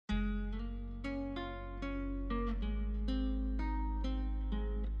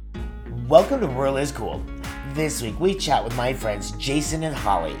Welcome to Rural is Cool. This week we chat with my friends Jason and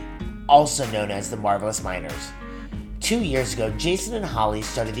Holly, also known as the Marvelous Miners. 2 years ago, Jason and Holly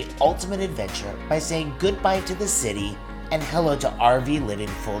started the ultimate adventure by saying goodbye to the city and hello to RV living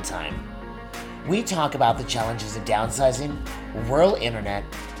full time. We talk about the challenges of downsizing, rural internet,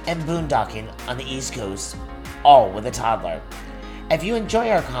 and boondocking on the East Coast, all with a toddler. If you enjoy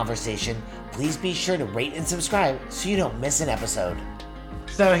our conversation, please be sure to rate and subscribe so you don't miss an episode.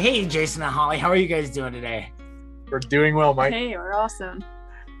 So, hey, Jason and Holly, how are you guys doing today? We're doing well, Mike. Hey, we're awesome.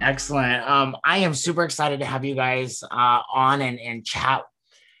 Excellent. I am super excited to have you guys on and chat.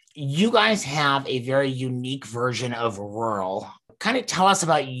 You guys have a very unique version of rural. Kind of tell us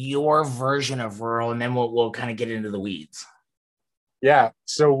about your version of rural, and then we'll kind of get into the weeds. Yeah,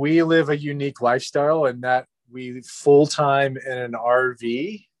 so we live a unique lifestyle in that we full-time in an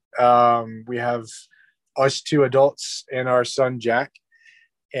RV. We have us two adults and our son, Jack.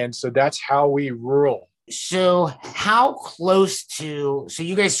 And so that's how we rural. So how close to, so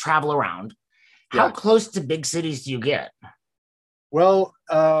you guys travel around, how close to big cities do you get? Well,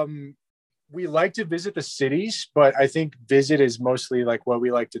 we like to visit the cities, but I think visit is mostly like what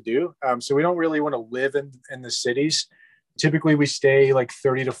we like to do. So we don't really want to live in the cities. Typically we stay like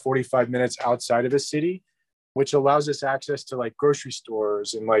 30 to 45 minutes outside of the city, which allows us access to like grocery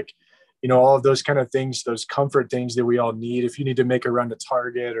stores and like, you know, all of those kind of things, those comfort things that we all need if you need to make a run to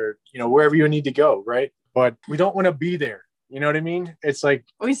Target or, you know, wherever you need to go, right? But we don't want to be there. You know what I mean? It's like...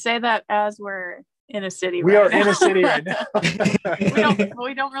 We say that as we're in a city We are in a city right now.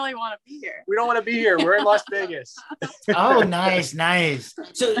 we don't really want to be here. We don't want to be here. We're in Las Vegas. Oh, nice.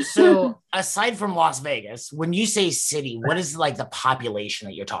 So aside from Las Vegas, when you say city, what is like the population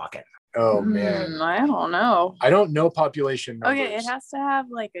that you're talking? Oh, man. I don't know. I don't know population numbers. Okay, it has to have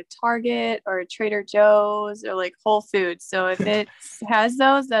like a Target or a Trader Joe's or like Whole Foods. So if it has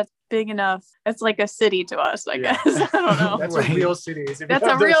those, that's big enough. It's like a city to us, I guess. I don't know. That's a real city. That's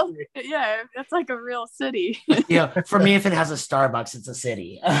a real, that's like a real city. Yeah, for me, if it has a Starbucks, it's a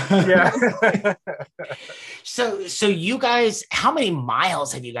city. Yeah. So you guys, how many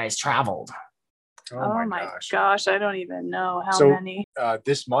miles have you guys traveled? Oh my gosh, I don't even know how many.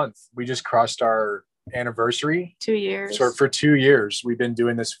 This month we just crossed our anniversary. 2 years. So for 2 years we've been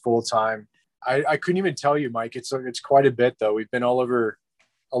doing this full time. I couldn't even tell you, Mike. It's quite a bit though. We've been all over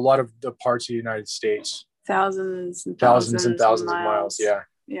a lot of the parts of the United States. Thousands and thousands of miles. Yeah.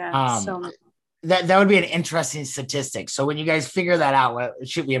 Yeah. That would be an interesting statistic. So when you guys figure that out,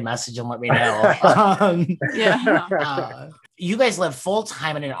 shoot me a message and let me know. You guys live full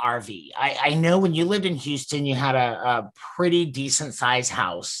time in an RV. I know when you lived in Houston, you had a pretty decent sized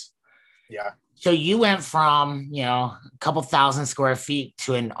house. Yeah. So you went from, a couple thousand square feet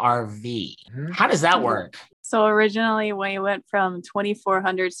to an RV. Mm-hmm. How does that work? So originally we went from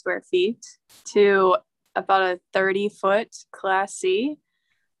 2,400 square feet to about a 30-foot Class C.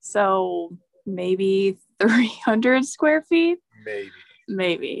 So maybe 300 square feet.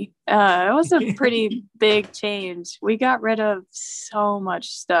 Maybe. It was a pretty big change. We got rid of so much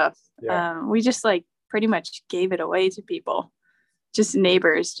stuff. Yeah. We just like pretty much gave it away to people, just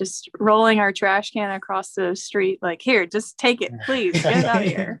neighbors, just rolling our trash can across the street. Like, here, just take it, please get it out of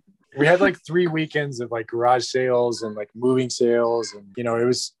here. We had like 3 weekends of like garage sales and like moving sales. And,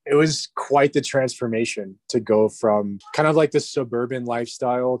 it was quite the transformation to go from kind of like this suburban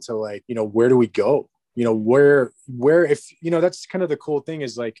lifestyle to like, where do we go? Where if, that's kind of the cool thing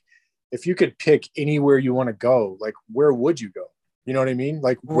is like, if you could pick anywhere you want to go, like, where would you go? You know what I mean?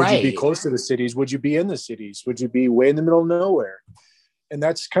 Like, would you be close to the cities? Would you be in the cities? Would you be way in the middle of nowhere? And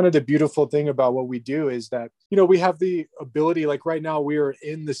that's kind of the beautiful thing about what we do is that, we have the ability, like right now we are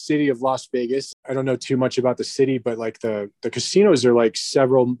in the city of Las Vegas. I don't know too much about the city, but like the casinos are like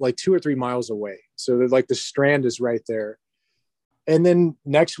 2 or 3 miles away. So like the Strand is right there. And then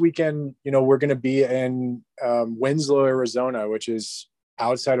next weekend, we're going to be in Winslow, Arizona, which is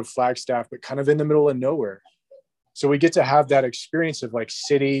outside of Flagstaff, but kind of in the middle of nowhere. So we get to have that experience of like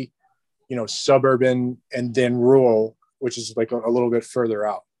city, suburban, and then rural, which is like a little bit further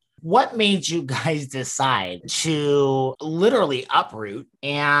out. What made you guys decide to literally uproot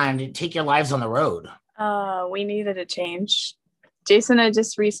and take your lives on the road? We needed a change. Jason had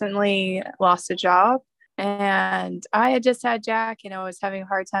just recently lost a job, and I had just had Jack, and I was having a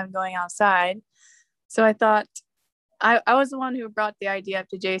hard time going outside. So I thought, I was the one who brought the idea up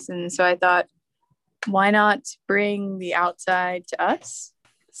to Jason. So I thought, why not bring the outside to us?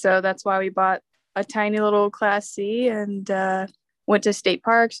 So that's why we bought a tiny little Class C and went to state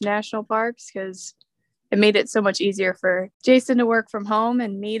parks, national parks, because it made it so much easier for Jason to work from home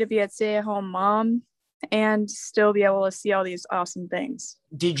and me to be a stay-at-home mom. and still be able to see all these awesome things.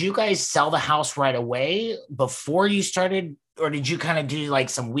 Did you guys sell the house right away before you started, or did you kind of do like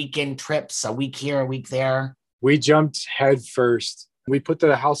some weekend trips, a week here, a week there? We jumped head first. We put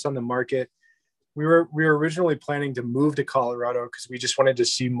the house on the market. We were originally planning to move to Colorado because we just wanted to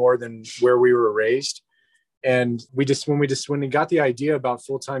see more than where we were raised. And when we got the idea about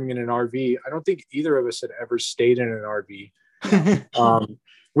full-time in an RV, I don't think either of us had ever stayed in an RV.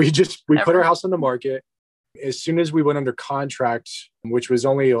 We put our house on the market. As soon as we went under contract, which was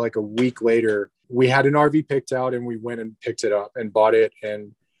only like a week later, we had an RV picked out and we went and picked it up and bought it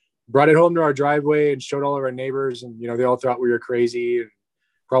and brought it home to our driveway and showed all of our neighbors. And, they all thought we were crazy and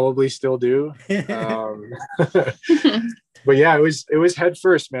probably still do. But yeah, it was head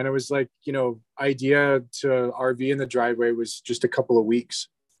first, man. It was like, idea to RV in the driveway was just a couple of weeks.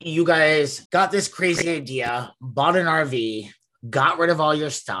 You guys got this crazy idea, bought an RV, got rid of all your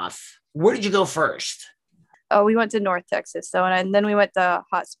stuff. Where did you go first? Oh, we went to North Texas, though, and then we went to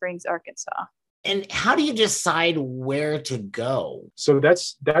Hot Springs, Arkansas. And how do you decide where to go? So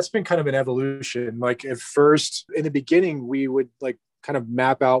that's been kind of an evolution. Like at first, in the beginning, we would like kind of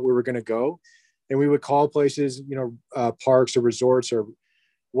map out where we're going to go, and we would call places, parks or resorts or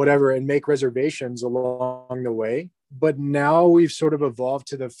whatever, and make reservations along the way. But now we've sort of evolved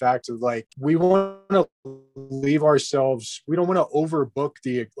to the fact of like, we want to leave ourselves, we don't want to overbook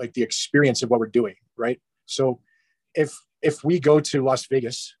the experience of what we're doing. Right. So if we go to Las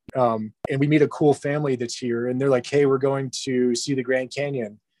Vegas and we meet a cool family that's here and they're like, hey, we're going to see the Grand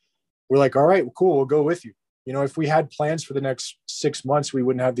Canyon. We're like, all right, well, cool. We'll go with you. If we had plans for the next 6 months, we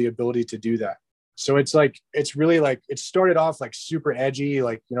wouldn't have the ability to do that. So it's really like, it started off like super edgy.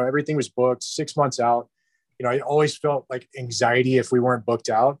 Like, everything was booked 6 months out. I always felt like anxiety if we weren't booked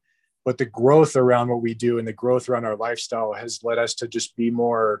out, but the growth around what we do and the growth around our lifestyle has led us to just be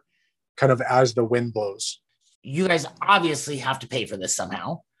more kind of as the wind blows. You guys obviously have to pay for this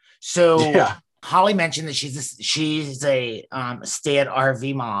somehow. So yeah. Holly mentioned that she's a stay at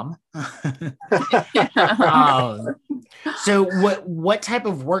RV mom. So what type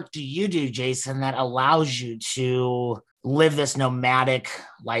of work do you do, Jason, that allows you to live this nomadic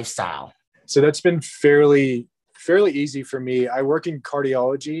lifestyle? So that's been fairly easy for me. I work in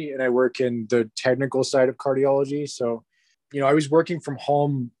cardiology and I work in the technical side of cardiology. So, I was working from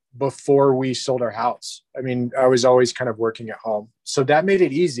home before we sold our house. I mean, I was always kind of working at home. So that made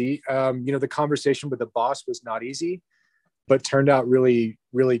it easy. The conversation with the boss was not easy, but turned out really,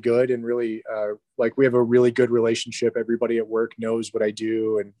 really good. And really, we have a really good relationship. Everybody at work knows what I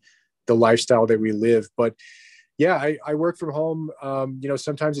do and the lifestyle that we live. But yeah, I work from home.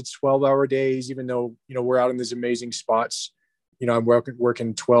 Sometimes it's 12-hour days, even though, we're out in these amazing spots. I'm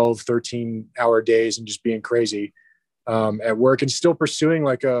working 12, 13-hour days and just being crazy at work and still pursuing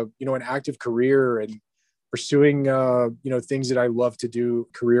like an active career and pursuing, things that I love to do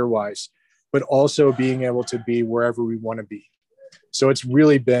career-wise, but also being able to be wherever we want to be. So it's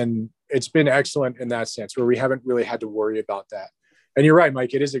been excellent in that sense where we haven't really had to worry about that. And you're right,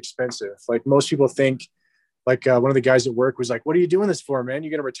 Mike, it is expensive. Like most people think, like one of the guys at work was like, what are you doing this for, man? You're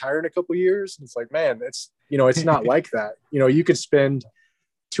going to retire in a couple of years? And it's like, man, it's not like that. You could spend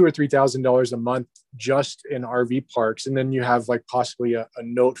 $2,000 or $3,000 a month just in RV parks. And then you have like possibly a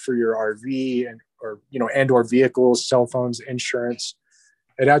note for your RV and/or vehicles, cell phones, insurance.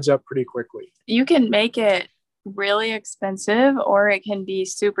 It adds up pretty quickly. You can make it really expensive or it can be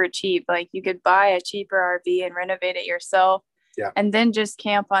super cheap. Like you could buy a cheaper RV and renovate it yourself. Yeah. And then just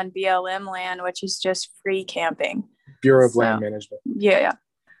camp on BLM land, which is just free camping. Bureau of Land Management. Yeah.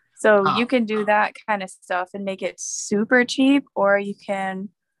 So you can do that kind of stuff and make it super cheap, or you can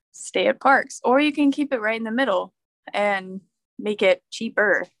stay at parks, or you can keep it right in the middle and make it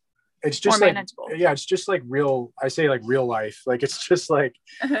cheaper. It's just like, it's just like real life. Like, it's just like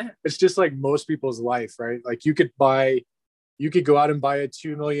most people's life, right? Like you could go out and buy a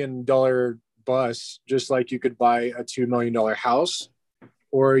 $2 million bus, just like you could buy a $2 million house,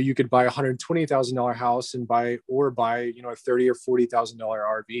 or you could buy a $120,000 house and buy a $30,000 or $40,000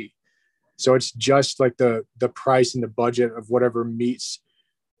 RV. So it's just like the price and the budget of whatever meets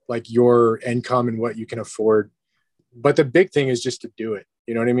like your income and what you can afford. But the big thing is just to do it.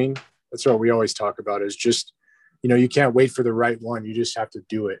 You know what I mean? That's what we always talk about, is just, you can't wait for the right one. You just have to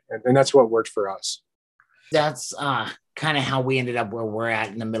do it. And that's what worked for us. That's kind of how we ended up where we're at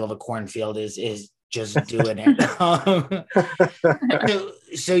in the middle of a cornfield is just doing it.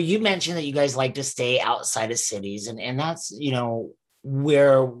 So you mentioned that you guys like to stay outside of cities, and that's,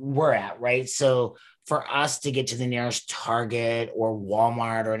 where we're at, right? So for us to get to the nearest Target or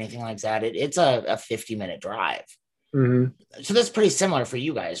Walmart or anything like that, it's a 50-minute drive. Mm-hmm. So that's pretty similar for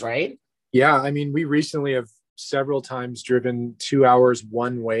you guys, right? Yeah, I mean, we recently have several times driven 2 hours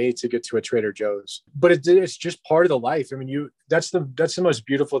one way to get to a Trader Joe's, but it's just part of the life. I mean, that's the most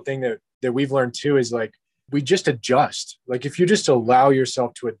beautiful thing that we've learned too, is like, we just adjust. Like, if you just allow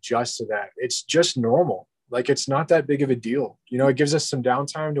yourself to adjust to that, it's just normal. Like, it's not that big of a deal. You know, it gives us some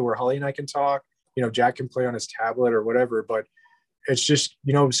downtime to where Holly and I can talk, you know, Jack can play on his tablet or whatever, but it's just,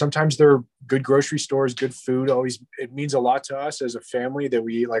 you know, sometimes there are good grocery stores, good food. Always, it means a lot to us as a family that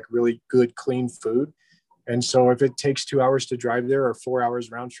we eat like really good, clean food. And so if it takes 2 hours to drive there or 4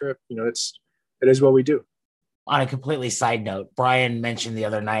 hours round trip, you know, it is what we do. On a completely side note, Brian mentioned the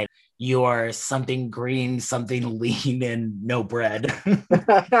other night, you are something green, something lean, and no bread.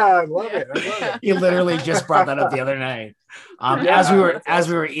 I love it. You literally just brought that up the other night, as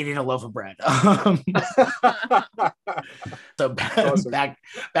we were eating a loaf of bread. So back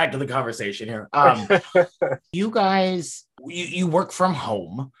to the conversation here. You guys, you work from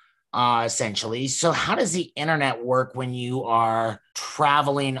home, essentially. So how does the internet work when you are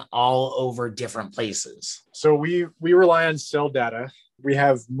traveling all over different places? So we rely on cell data. We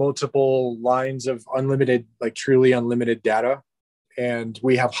have multiple lines of unlimited, like truly unlimited data, and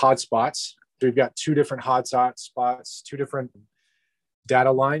we have hotspots. So we've got two different hotspot spots, two different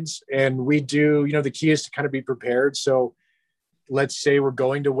data lines, and we do, you know, the key is to kind of be prepared. So let's say we're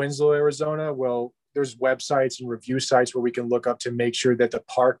going to Winslow, Arizona. Well, there's websites and review sites where we can look up to make sure that the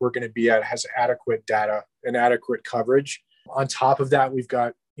park we're going to be at has adequate data and adequate coverage. On top of that, we've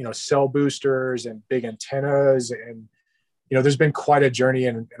got, you know, cell boosters and big antennas, and you know, there's been quite a journey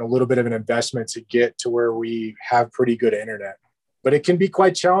and a little bit of an investment to get to where we have pretty good internet. But it can be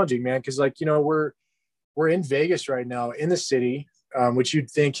quite challenging, man, because like, you know, we're in Vegas right now in the city, which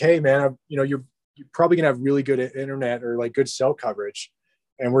you'd think, hey, man, you know, you're probably gonna have really good internet or like good cell coverage,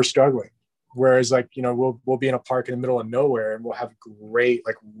 and we're struggling. Whereas like, you know, we'll be in a park in the middle of nowhere and we'll have great,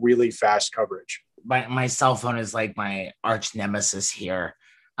 like really fast coverage. My cell phone is like my arch nemesis here.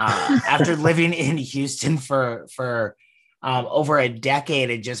 After living in Houston for over a decade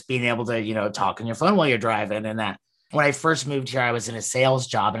and just being able to, you know, talk on your phone while you're driving. And that when I first moved here, I was in a sales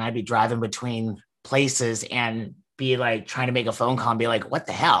job and I'd be driving between places and be like trying to make a phone call and be like, what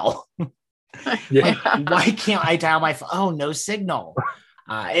the hell? Yeah. Like, why can't I dial my phone? Oh, no signal.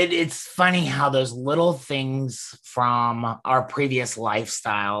 It's funny how those little things from our previous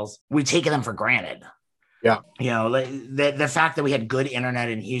lifestyles, we take them for granted. Yeah. You know, the fact that we had good internet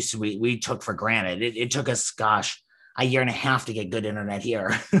in Houston, we took for granted. It took us, gosh, a year and a half to get good internet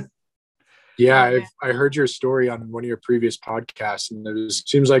here. Yeah, I heard your story on one of your previous podcasts, and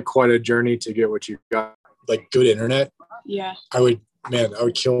seems like quite a journey to get what you got, like good internet. Yeah. I would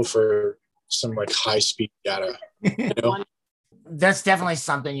kill for some like high speed data. You know? That's definitely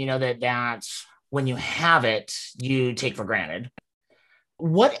something, you know, that when you have it, you take for granted.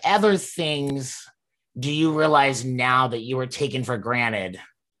 What other things do you realize now that you were taking for granted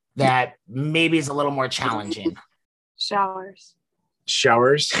that maybe is a little more challenging? Showers.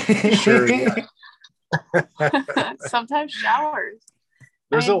 Sure. Yeah. Sometimes showers.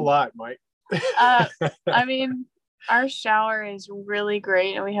 There's a lot, Mike. I mean, our shower is really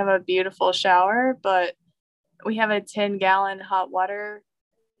great and we have a beautiful shower, but we have a 10-gallon hot water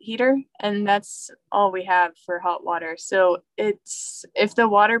heater and that's all we have for hot water. So it's, if the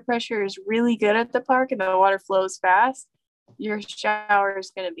water pressure is really good at the park and the water flows fast, your shower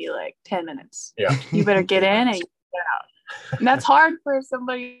is going to be like 10 minutes. Yeah. You better get in and get out. And that's hard for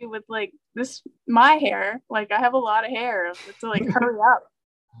somebody with like my hair. Like I have a lot of hair to like hurry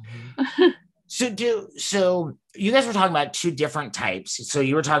up. So you guys were talking about two different types. So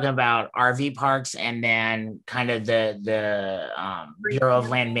you were talking about RV parks and then kind of the Bureau of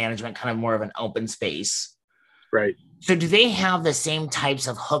Land Management, kind of more of an open space. Right. So do they have the same types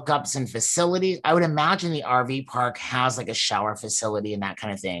of hookups and facilities? I would imagine the RV park has like a shower facility and that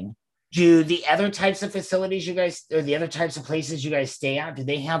kind of thing. Do the other types of facilities you guys, or the other types of places you guys stay at, do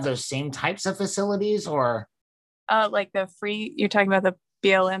they have those same types of facilities or? Like the free, you're talking about the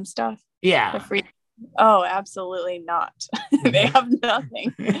BLM stuff? Yeah. The free. Oh, absolutely not. They have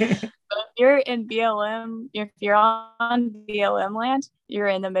nothing. But if you're in BLM, if you're on BLM land, you're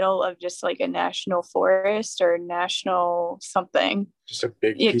in the middle of just like a national forest or national something. Just a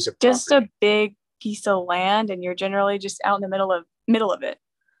big piece of property. Just a big piece of land, and you're generally just out in the middle of it.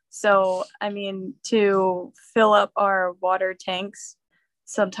 So, I mean, to fill up our water tanks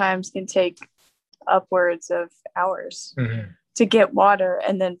sometimes can take upwards of hours. Mm-hmm. To get water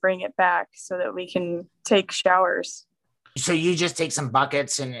and then bring it back so that we can take showers. So you just take some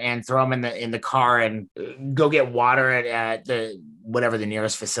buckets and throw them in the car and go get water at the whatever the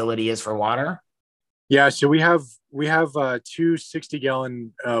nearest facility is for water? Yeah, so we have 2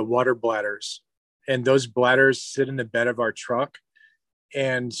 60-gallon water bladders, and those bladders sit in the bed of our truck.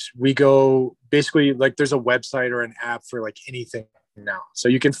 And we go basically like there's a website or an app for like anything now, so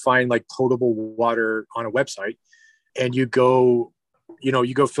you can find like potable water on a website, and you go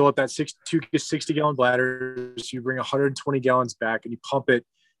fill up that 60-gallon bladders. You bring 120 gallons back, and you pump it.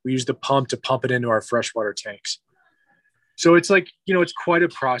 We use the pump to pump it into our freshwater tanks. So it's like, it's quite a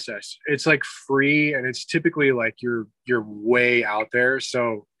process. It's like free, and it's typically like you're way out there.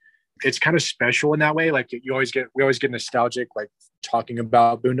 So it's kind of special in that way. Like we always get nostalgic, like talking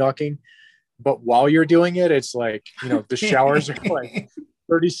about boondocking. But while you're doing it, it's like, the showers are like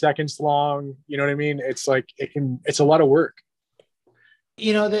 30 seconds long. You know what I mean? It's like, it's a lot of work.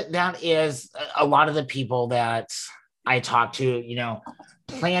 That is a lot of the people that I talk to,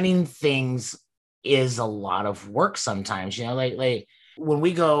 planning things is a lot of work sometimes, like when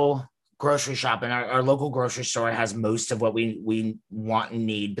we go grocery shopping, our local grocery store has most of what we want and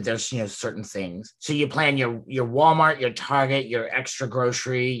need, but there's, certain things. So you plan your Walmart, your Target, your Extra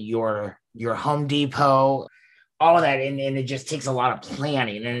Grocery, your Home Depot, all of that. And it just takes a lot of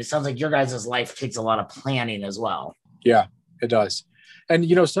planning. And it sounds like your guys' life takes a lot of planning as well. Yeah, it does. And,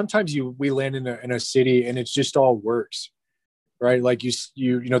 sometimes we land in a city and it's just all works, right? Like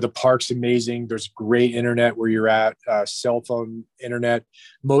the park's amazing. There's great internet where you're at, cell phone internet.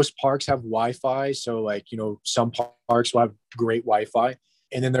 Most parks have Wi-Fi. So like, some parks will have great Wi-Fi.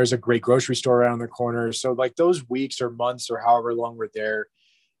 And then there's a great grocery store around the corner. So like those weeks or months or however long we're there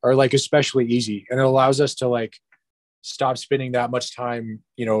are like especially easy. And it allows us to like stop spending that much time,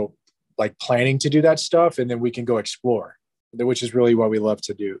 like planning to do that stuff. And then we can go explore, which is really what we love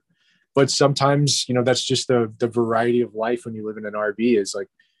to do. But sometimes, that's just the variety of life when you live in an RV is like,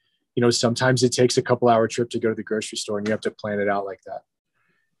 sometimes it takes a couple-hour trip to go to the grocery store and you have to plan it out like that.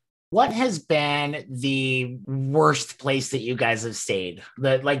 What has been the worst place that you guys have stayed?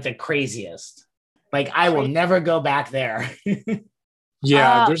 The craziest? Like, I will never go back there.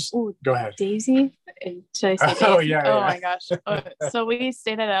 Yeah, go ahead. Daisy? Should I say Daisy? Oh, yeah. Oh, my gosh. So we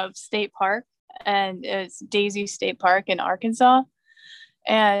stayed at a state park, and it's Daisy State Park in Arkansas.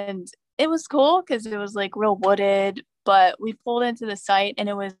 And it was cool because it was like real wooded, but we pulled into the site and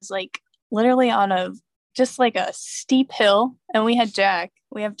it was like literally on just like a steep hill. And we have Jack.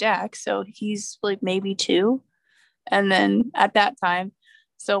 So he's like maybe 2. And then at that time,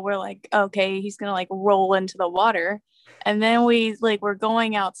 so we're like, okay, he's going to like roll into the water. And then we're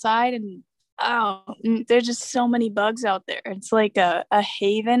going outside and there's just so many bugs out there. It's like a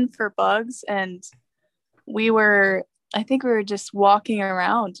haven for bugs. And I think we were just walking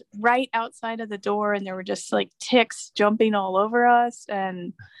around right outside of the door, and there were just like ticks jumping all over us.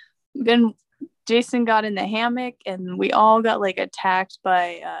 And then Jason got in the hammock, and we all got like attacked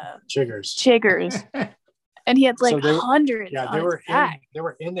by chiggers. And he had like hundreds. Yeah, they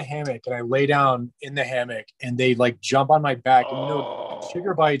were in the hammock, and I lay down in the hammock, and they like jump on my back. And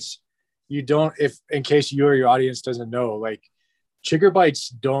chigger bites, in case you or your audience doesn't know, like chigger bites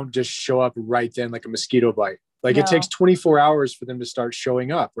don't just show up right then like a mosquito bite. Like It takes 24 hours for them to start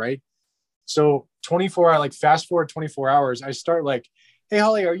showing up, right? So 24 hours, like fast forward 24 hours, I start like, hey,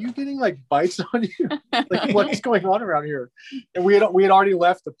 Holly, are you getting like bites on you? Like what's going on around here? And we had already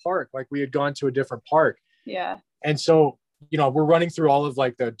left the park. Like we had gone to a different park. Yeah. And so, we're running through all of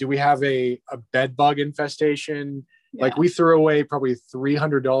like do we have a bed bug infestation? Yeah. Like we threw away probably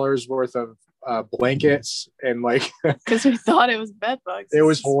 $300 worth of blankets and like because we thought it was bed bugs. It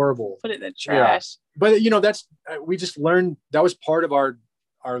was horrible. Put it in the trash. Yeah. But we just learned, that was part of our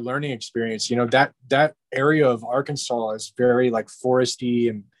learning experience. That area of Arkansas is very like foresty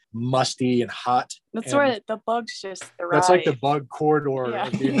and musty and hot. That's where the bugs just thrive. That's like the bug corridor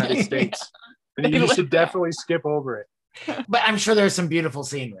of the United States. And you should definitely skip over it. But I'm sure there's some beautiful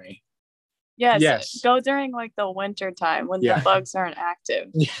scenery. Yes. Go during like the winter time when the bugs aren't active.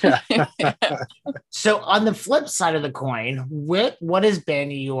 Yeah. So on the flip side of the coin, what has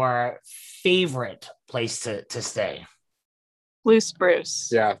been your favorite place to stay? Blue Spruce.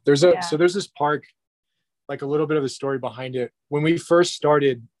 Yeah. So there's this park, like a little bit of the story behind it. When we first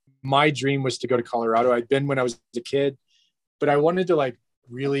started, my dream was to go to Colorado. I'd been when I was a kid, but I wanted to like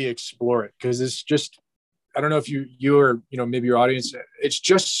really explore it because it's just, I don't know if you or, maybe your audience, it's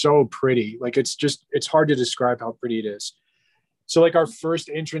just so pretty. Like, it's hard to describe how pretty it is. So like our first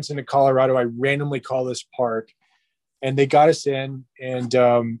entrance into Colorado, I randomly call this park and they got us in,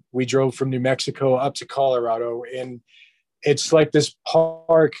 and we drove from New Mexico up to Colorado, and it's like this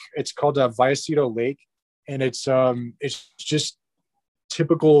park, it's called Vallecito Lake. And it's just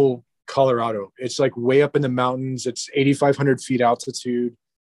typical Colorado. It's like way up in the mountains. It's 8,500 feet altitude,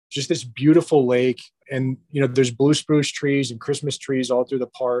 just this beautiful lake. and there's blue spruce trees and Christmas trees all through the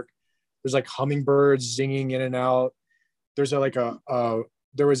park. There's like hummingbirds zinging in and out. There's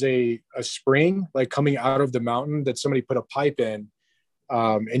there was a spring like coming out of the mountain that somebody put a pipe in,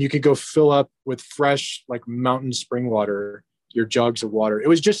 and you could go fill up with fresh like mountain spring water, your jugs of water. It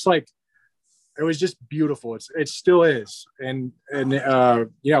was just beautiful. It still is. And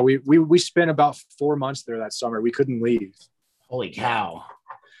we spent about 4 months there that summer. We couldn't leave. Holy cow.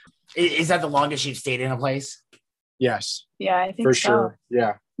 Is that the longest you've stayed in a place? Yes. Yeah, I think for so. sure.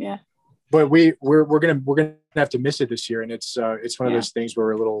 Yeah. Yeah. But we're gonna have to miss it this year, and it's one of those things where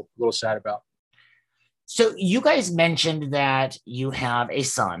we're a little sad about. So you guys mentioned that you have a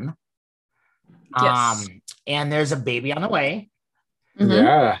son. Yes. And there's a baby on the way. Mm-hmm.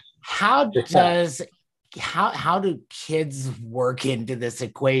 Yeah. How do kids work into this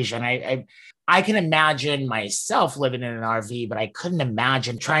equation? I can imagine myself living in an RV, but I couldn't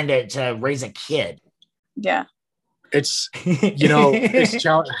imagine trying to raise a kid. Yeah. It's it's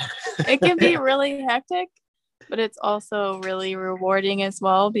challenging. It can be really hectic, but it's also really rewarding as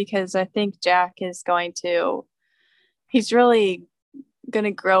well, because I think Jack is he's really going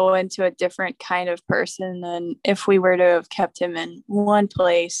to grow into a different kind of person than if we were to have kept him in one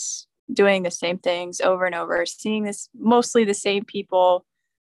place doing the same things over and over, seeing mostly the same people.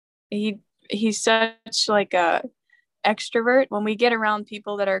 He's such like a extrovert. When we get around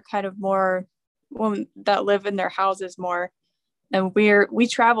people that are kind of more that live in their houses more, and we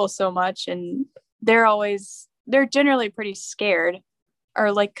travel so much, and they're generally pretty scared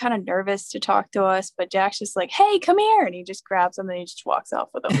or like kind of nervous to talk to us, but Jack's just like, hey, come here, and he just grabs them and he just walks off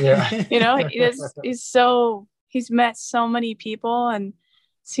with them. He's met so many people and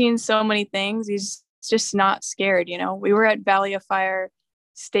seen so many things. He's just not scared. We were at Valley of Fire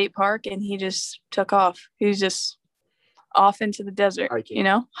State Park and he just took off. He was just off into the desert, hiking.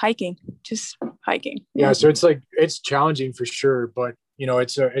 Yeah. So it's challenging for sure, but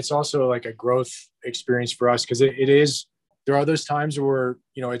it's also like a growth experience for us, because there are those times where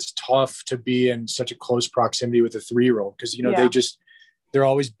it's tough to be in such a close proximity with a 3-year-old, because they're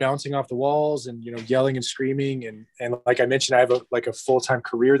always bouncing off the walls and yelling and screaming, and like I mentioned, I have a full-time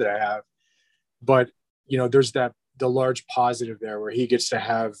career that I have, but there's the large positive there where he gets to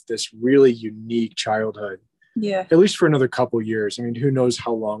have this really unique childhood. Yeah. At least for another couple of years. I mean, who knows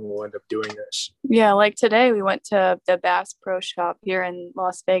how long we'll end up doing this. Yeah, like today we went to the Bass Pro Shop here in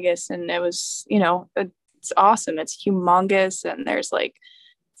Las Vegas, and it was, it's awesome. It's humongous, and there's like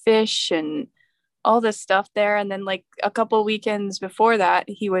fish and all this stuff there. And then like a couple weekends before that,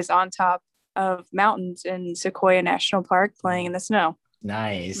 he was on top of mountains in Sequoia National Park playing in the snow.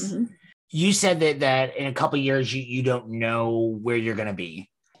 Nice. Mm-hmm. You said that in a couple of years, you don't know where you're going to be.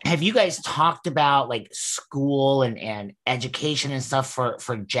 Have you guys talked about like school and education and stuff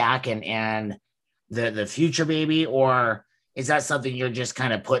for Jack and the future baby, or is that something you're just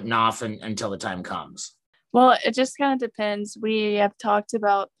kind of putting off until the time comes? Well, it just kind of depends. We have talked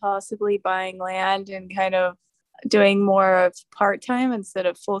about possibly buying land and kind of doing more of part-time instead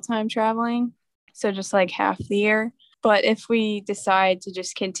of full-time traveling. So just like half the year. But if we decide to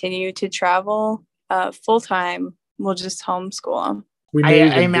just continue to travel full-time, we'll just homeschool them.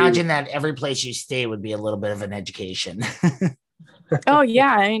 I imagine that every place you stay would be a little bit of an education. Oh,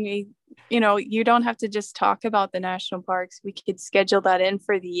 yeah. I mean, you don't have to just talk about the national parks. We could schedule that in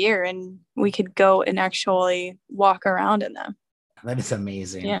for the year and we could go and actually walk around in them. That is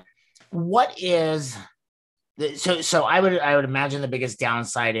amazing. Yeah. What is so I would imagine the biggest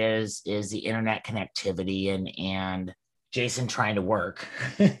downside is the internet connectivity and Jason trying to work.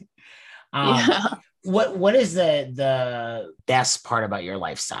 Yeah. What is the best part about your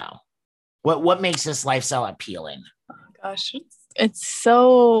lifestyle? What makes this lifestyle appealing? Oh gosh, it's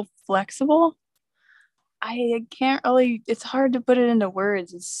so flexible. I can't really, it's hard to put it into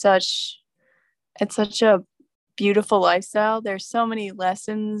words. It's such a beautiful lifestyle. There's so many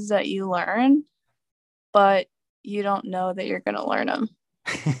lessons that you learn, but you don't know that you're going to learn them.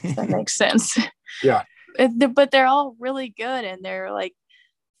 If that makes sense. Yeah. But they're all really good, and they're like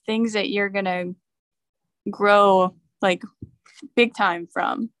things that you're going to grow like big time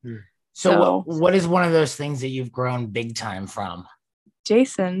from. So what is one of those things that you've grown big time from?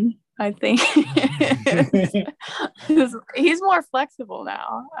 Jason, I think. He's more flexible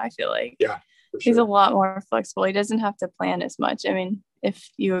now, I feel like. Yeah, for sure. He's a lot more flexible. He doesn't have to plan as much. I mean,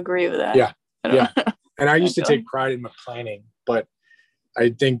 if you agree with that. Yeah. And I used to take pride in my planning, but I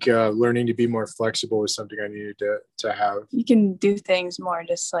think learning to be more flexible is something I needed to have. You can do things more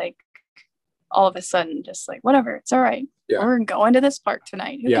just like all of a sudden, just like, whatever, it's all right. Yeah. We're going to this park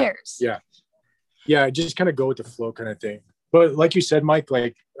tonight. Who cares? Yeah. Just kind of go with the flow kind of thing. But like you said, Mike,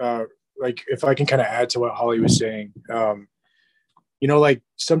 like like if I can kind of add to what Holly was saying, like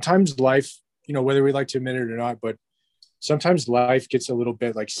sometimes life, whether we like to admit it or not, but sometimes life gets a little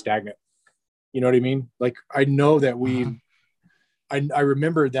bit like stagnant. You know what I mean? Like I know that I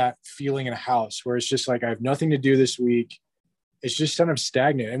remember that feeling in a house where it's just like, I have nothing to do this week. It's just kind of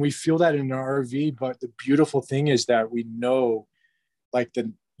stagnant. And we feel that in an RV. But the beautiful thing is that we know like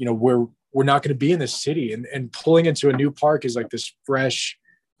we're not going to be in this city, and pulling into a new park is like this fresh,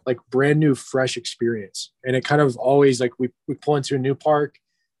 like brand new, fresh experience. And it kind of always like we pull into a new park,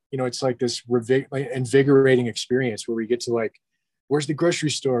 it's like this invigorating experience where we get to like, where's the grocery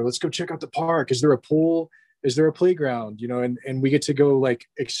store? Let's go check out the park. Is there a pool? Is there a playground? And we get to go like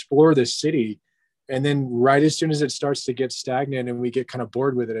explore this city. And then right as soon as it starts to get stagnant and we get kind of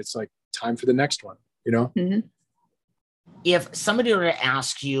bored with it, it's like time for the next one, Mm-hmm. If somebody were to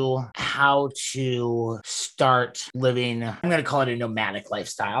ask you how to start living, I'm going to call it a nomadic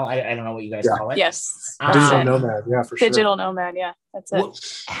lifestyle. I don't know what you guys call it. Yes. Digital nomad. Yeah, for sure. Digital nomad. Yeah, that's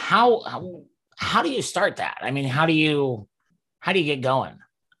it. How do you start that? I mean, how do you get going?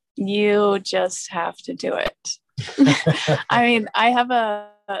 You just have to do it. I mean,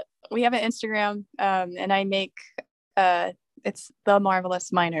 we have an Instagram, and I make, it's The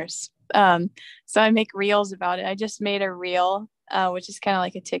Marvelous Miners. So I make reels about it. I just made a reel, which is kind of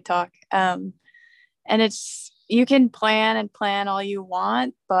like a TikTok. And you can plan all you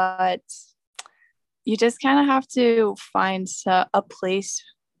want, but you just kind of have to find a place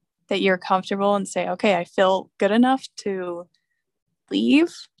that you're comfortable and say, okay, I feel good enough to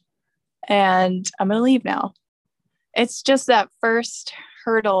leave, and I'm going to leave now. It's just that first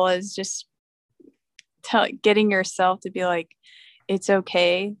hurdle is just getting yourself to be like, it's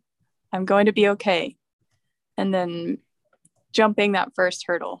okay. I'm going to be okay. And then jumping that first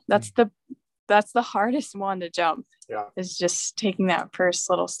hurdle. That's the hardest one to jump. Yeah. Is just taking that first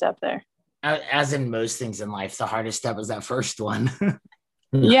little step there. As in most things in life, the hardest step is that first one.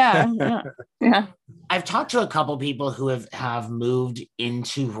 Yeah. I've talked to a couple people who have moved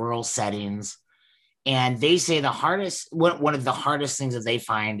into rural settings, and they say one of the hardest things that they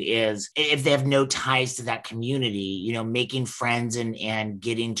find is if they have no ties to that community, making friends and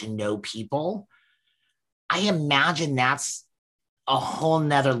getting to know people. I imagine that's a whole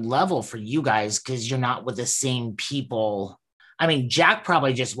nother level for you guys because you're not with the same people. I mean, Jack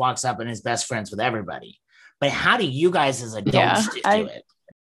probably just walks up and is best friends with everybody, but how do you guys as adults do it?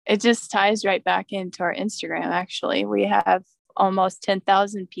 It just ties right back into our Instagram. Actually, we have almost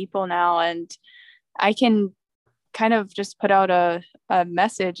 10,000 people now, and I can kind of just put out a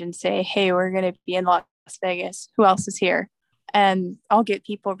message and say, hey, we're going to be in Las Vegas. Who else is here? And I'll get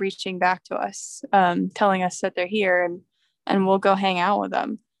people reaching back to us, telling us that they're here, and we'll go hang out with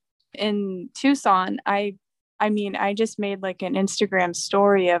them. In Tucson, I just made like an Instagram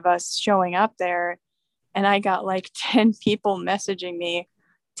story of us showing up there, and I got like 10 people messaging me,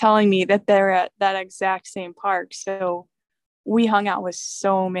 telling me that they're at that exact same park. So we hung out with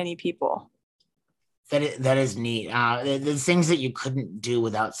so many people. That is neat. The things that you couldn't do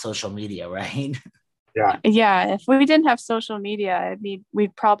without social media, right? Yeah. If we didn't have social media,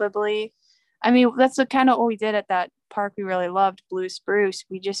 we'd probably, that's kind of what we did at that park we really loved, Blue Spruce.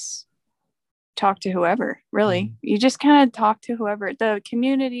 We just talked to whoever, really. Mm-hmm. You just kind of talk to whoever. The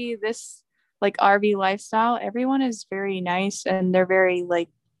community, this like RV lifestyle, everyone is very nice, and they're very like,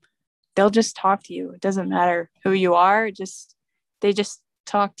 they'll just talk to you. It doesn't matter who you are. They just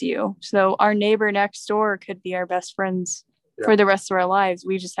talk to you. So our neighbor next door could be our best friends for the rest of our lives.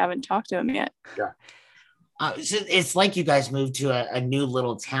 We just haven't talked to them yet. Yeah. So it's like you guys moved to a new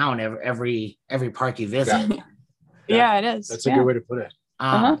little town every park you visit. Yeah, it is. That's a good way to put it.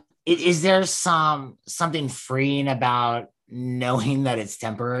 Is there something freeing about knowing that it's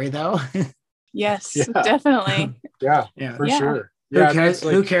temporary though? Yes, definitely. Yeah, for sure. Yeah,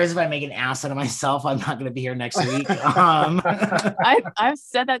 who cares if I make an ass out of myself? I'm not going to be here next week. I've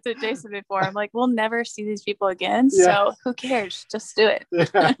said that to Jason before. I'm like, we'll never see these people again. So who cares? Just do it.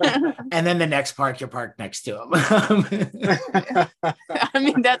 And then the next park, you're parked next to them.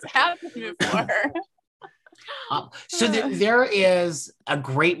 That's happened before. So there is a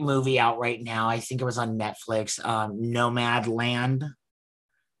great movie out right now. I think it was on Netflix, Nomadland.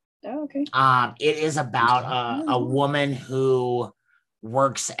 Oh, okay. It is about a woman who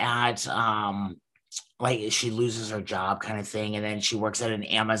works at like she loses her job kind of thing, and then she works at an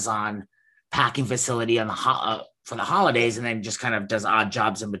Amazon packing facility on for the holidays, and then just kind of does odd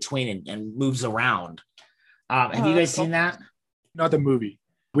jobs in between and moves around. Have you guys seen that? Not the movie.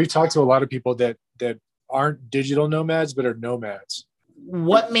 We've talked to a lot of people that aren't digital nomads but are nomads.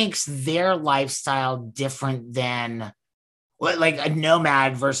 What makes their lifestyle different than What, like a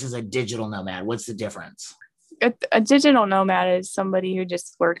nomad versus a digital nomad? What's the difference? A digital nomad is somebody who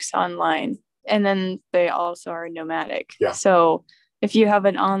just works online, and then they also are nomadic. Yeah. So if you have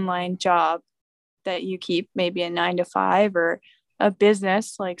an online job that you keep, maybe a 9 to 5, or a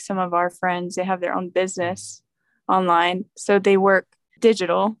business, like some of our friends, they have their own business online. So they work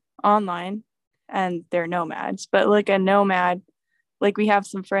digital online and they're nomads. But like a nomad, like we have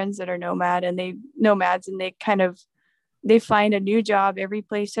some friends that are nomads, and they find a new job every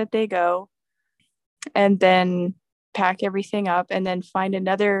place that they go, and then pack everything up and then find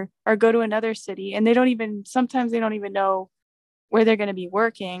another, or go to another city. And sometimes they don't even know where they're going to be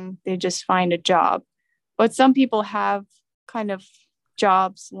working. They just find a job. But some people have kind of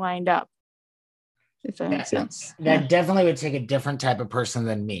jobs lined up, if that makes sense. That definitely would take a different type of person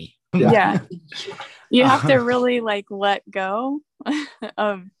than me. Yeah. You have to really like let go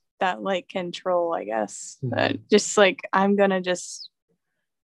of that like control, I guess. Just like,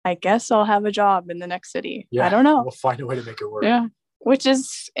 I guess I'll have a job in the next city. I don't know. We'll find a way to make it work. Yeah. Which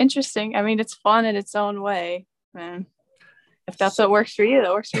is interesting. I mean, it's fun in its own way. Man. If that's what works for you,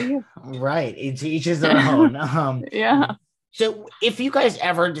 that works for you. Right. It's each is their own. Yeah. So if you guys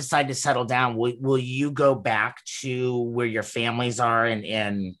ever decide to settle down, will you go back to where your families are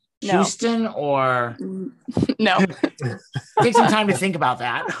in Houston, or no? Take some time to think about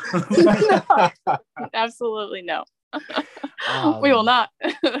that. No, absolutely no. We will not.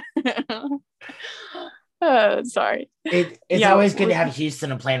 Sorry. It's always good to have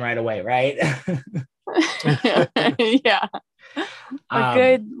Houston and plane right away, right? Yeah. A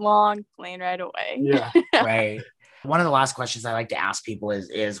good long plane right away. Yeah. Right. One of the last questions I like to ask people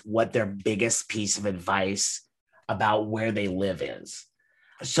is what their biggest piece of advice about where they live is.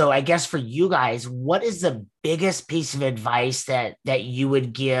 So I guess for you guys, what is the biggest piece of advice that you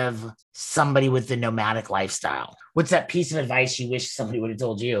would give somebody with the nomadic lifestyle? What's that piece of advice you wish somebody would have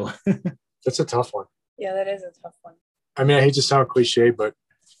told you? That's a tough one. Yeah, that is a tough one. I mean, I hate to sound cliche, but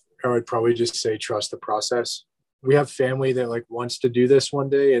I would probably just say trust the process. We have family that like wants to do this one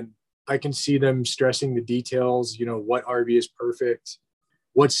day, and I can see them stressing the details, what RV is perfect,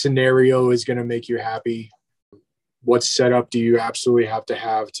 what scenario is going to make you happy, what setup do you absolutely have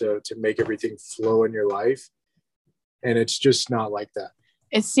to make everything flow in your life. And it's just not like that.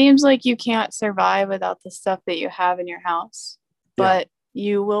 It seems like you can't survive without the stuff that you have in your house, but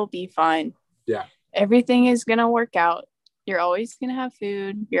you will be fine. Yeah. Everything is going to work out. You're always going to have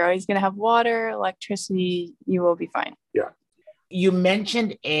food. You're always going to have water, electricity. You will be fine. Yeah. You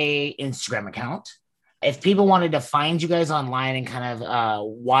mentioned a Instagram account. If people wanted to find you guys online and kind of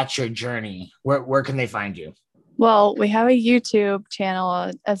watch your journey, where can they find you? Well, we have a YouTube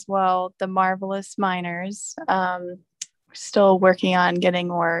channel as well, The Marvelous Miners. We're still working on getting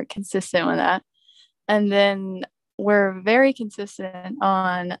more consistent with that. And then we're very consistent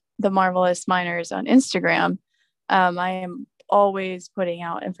on The Marvelous Miners on Instagram. I am always putting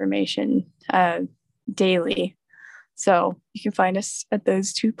out information daily. So you can find us at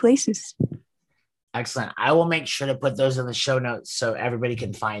those 2 places. Excellent. I will make sure to put those in the show notes so everybody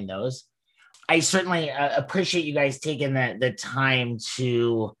can find those. I certainly appreciate you guys taking the time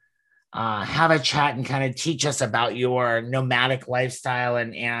to have a chat and kind of teach us about your nomadic lifestyle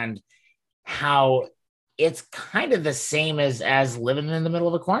and how it's kind of the same as living in the middle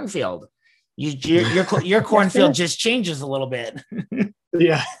of a cornfield. Your cornfield just changes a little bit.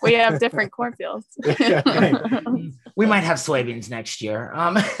 Yeah. We have different cornfields. We might have soybeans next year.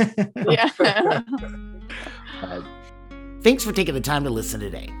 Yeah. Thanks for taking the time to listen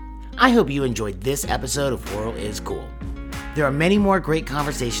today. I hope you enjoyed this episode of Rural is Cool. There are many more great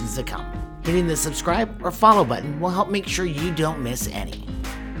conversations to come. Hitting the subscribe or follow button will help make sure you don't miss any.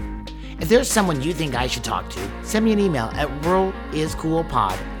 If there's someone you think I should talk to, send me an email at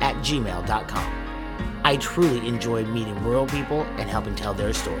ruraliscoolpod@gmail.com. I truly enjoyed meeting rural people and helping tell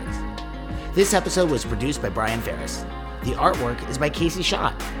their stories. This episode was produced by Brian Ferris. The artwork is by Casey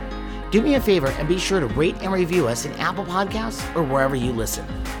Schott. Do me a favor and be sure to rate and review us in Apple Podcasts or wherever you listen.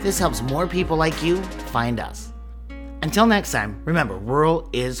 This helps more people like you find us. Until next time, remember, rural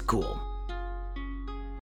is cool.